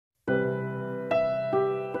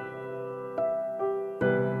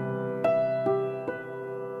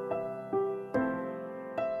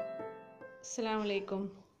അസ്സലാമലൈക്കും.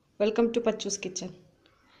 Welcome to പച്ചൂസ് kitchen.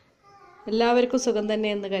 എല്ലാവർക്കും സുഖം തന്നെ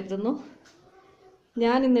എന്ന് കരുതുന്നു.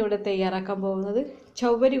 ഞാൻ ഇന്നിവിടെ തയ്യാറാക്കാൻ പോകുന്നത്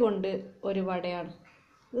ചവ്വരി കൊണ്ട് ഒരു വടയാണ്.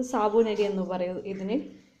 ഇത് സാബൂനരി എന്ന് പറയും ഇതിന്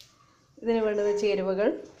വേണ്ടത് ചേരുവകൾ: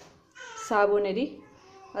 സാബൂനരി,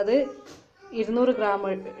 അത് 200 ഗ്രാം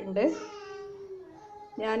ഉണ്ട്.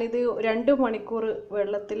 ഞാനിത് 2 മണിക്കൂർ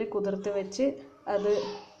വെള്ളത്തിൽ കുതിർത്ത് വെച്ച് അത്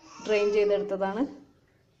ഡ്രെയിൻ ചെയ്തെടുത്തതാണ്.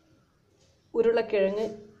 ഉരുളക്കിഴങ്ങ്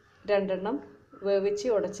 2 എണ്ണം വേവിച്ച്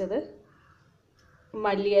ഉടച്ചത്,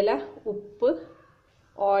 മല്ലിയില, ഉപ്പ്,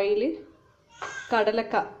 ഓയിൽ,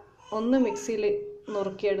 കടലക്ക 1 മിക്സിയിൽ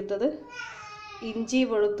നുറുക്കിയെടുത്തത്, ഇഞ്ചി,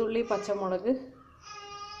 വെളുത്തുള്ളി, പച്ചമുളക്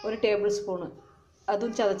 1 ടേബിൾ സ്പൂണ്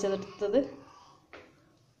അതും ചതച്ചെടുത്തത്.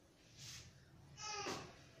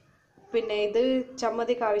 പിന്നെ ഇത്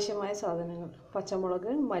ചമ്മന്തിക്ക് ആവശ്യമായ സാധനങ്ങൾ: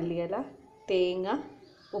 പച്ചമുളക്, മല്ലിയില, തേങ്ങ,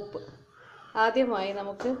 ഉപ്പ്. ആദ്യമായി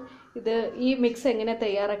നമുക്ക് ഈ മിക്സ് എങ്ങനെ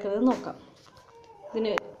തയ്യാറാക്കുന്നത് നോക്കാം.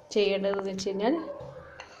 ഇതിന് ചെയ്യേണ്ടതെന്ന് വെച്ച് കഴിഞ്ഞാൽ,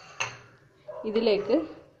 ഇതിലേക്ക്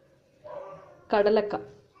കടലക്ക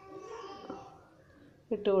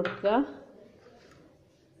ഇട്ട് കൊടുക്കുക,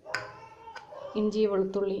 ഇഞ്ചി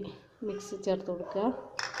വെളുത്തുള്ളി മിക്സ് ചേർത്ത് കൊടുക്കുക,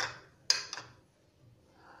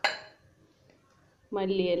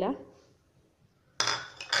 മല്ലിയില,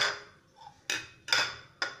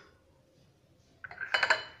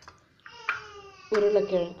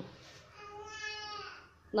 ഉരുളക്കിഴങ്ങ്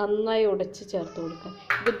നന്നായി ഉടച്ച് ചേർത്ത് കൊടുക്കുക.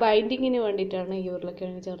 ഇത് ബൈൻഡിങ്ങിന് വേണ്ടിയിട്ടാണ് ഈ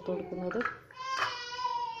ഉരുളക്കിഴങ്ങ് ചേർത്ത് കൊടുക്കുന്നത്.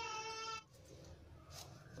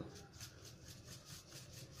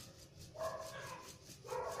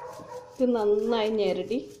 ഇത് നന്നായി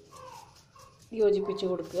ഞെരടി യോജിപ്പിച്ച്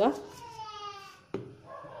കൊടുക്കുക.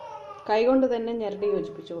 കൈകൊണ്ട് തന്നെ ഞെരടി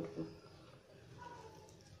യോജിപ്പിച്ച് കൊടുക്കുക.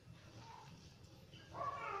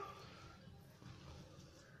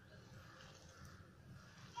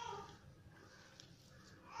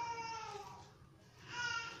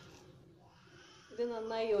 ഇത്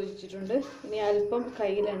നന്നായി യോജിച്ചിട്ടുണ്ട്. ഇനി അല്പം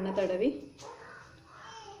കയ്യിൽ എണ്ണ തടവി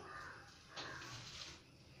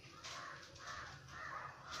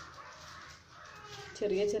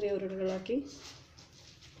ചെറിയ ചെറിയ ഉരുളകളാക്കി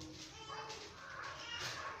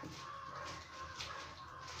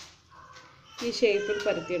ഈ ഷേപ്പിൽ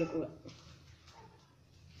പരത്തിയെടുക്കുക.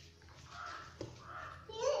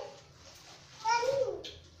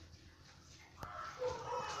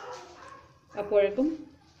 അപ്പോഴേക്കും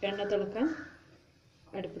എണ്ണ തിളക്കാൻ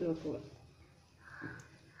അടുപ്പിൽ വെക്കുക.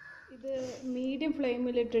 ഇത് മീഡിയം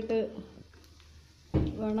ഫ്ലെയിമിലിട്ടിട്ട്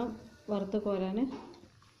വേണം വറുത്ത് കോരാൻ.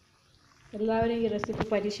 എല്ലാവരും ഈ റെസിപ്പി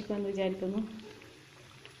പരീക്ഷിക്കുമെന്ന് വിചാരിക്കുന്നു.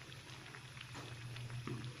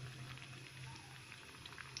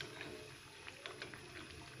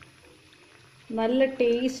 നല്ല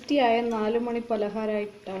ടേസ്റ്റിയായ 4 മണി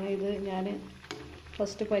പലഹാരമായിട്ടാണ് ഇത് ഞാൻ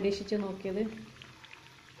ഫസ്റ്റ് പരീക്ഷിച്ച് നോക്കിയത്.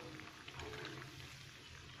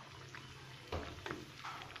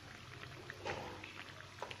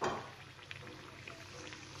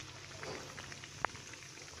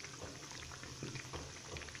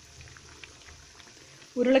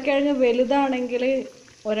 ഉരുളക്കിഴങ്ങ് വലുതാണെങ്കിൽ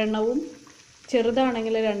 1 എണ്ണവും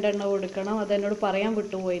ചെറുതാണെങ്കിൽ 2 എണ്ണവും എടുക്കണം. അതെന്നോട് പറയാൻ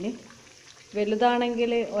വിട്ടുപോയിന്.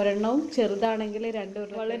 വലുതാണെങ്കിൽ 1 എണ്ണവും ചെറുതാണെങ്കിൽ 2.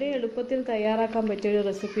 വളരെ എളുപ്പത്തിൽ തയ്യാറാക്കാൻ പറ്റിയൊരു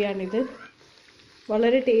റെസിപ്പിയാണിത്.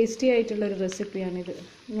 വളരെ ടേസ്റ്റി ആയിട്ടുള്ളൊരു റെസിപ്പിയാണിത്.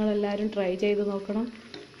 നിങ്ങളെല്ലാവരും ട്രൈ ചെയ്ത് നോക്കണം.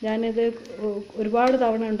 ഞാനിത് ഒരുപാട്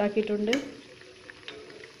തവണ ഉണ്ടാക്കിയിട്ടുണ്ട്,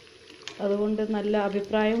 അതുകൊണ്ട് നല്ല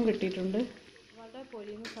അഭിപ്രായവും കിട്ടിയിട്ടുണ്ട്. വട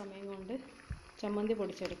പൊരിയുന്ന സമയം കൊണ്ട് ചമ്മന്തി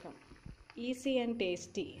പൊടിച്ചെടുക്കാം. ഈസി ആൻഡ്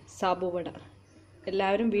ടേസ്റ്റി സാബു വട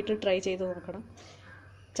എല്ലാവരും വീട്ടിൽ ട്രൈ ചെയ്ത് നോക്കണം.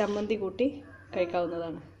 ചമ്മന്തി കൂട്ടി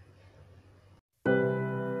കഴിക്കാവുന്നതാണ്.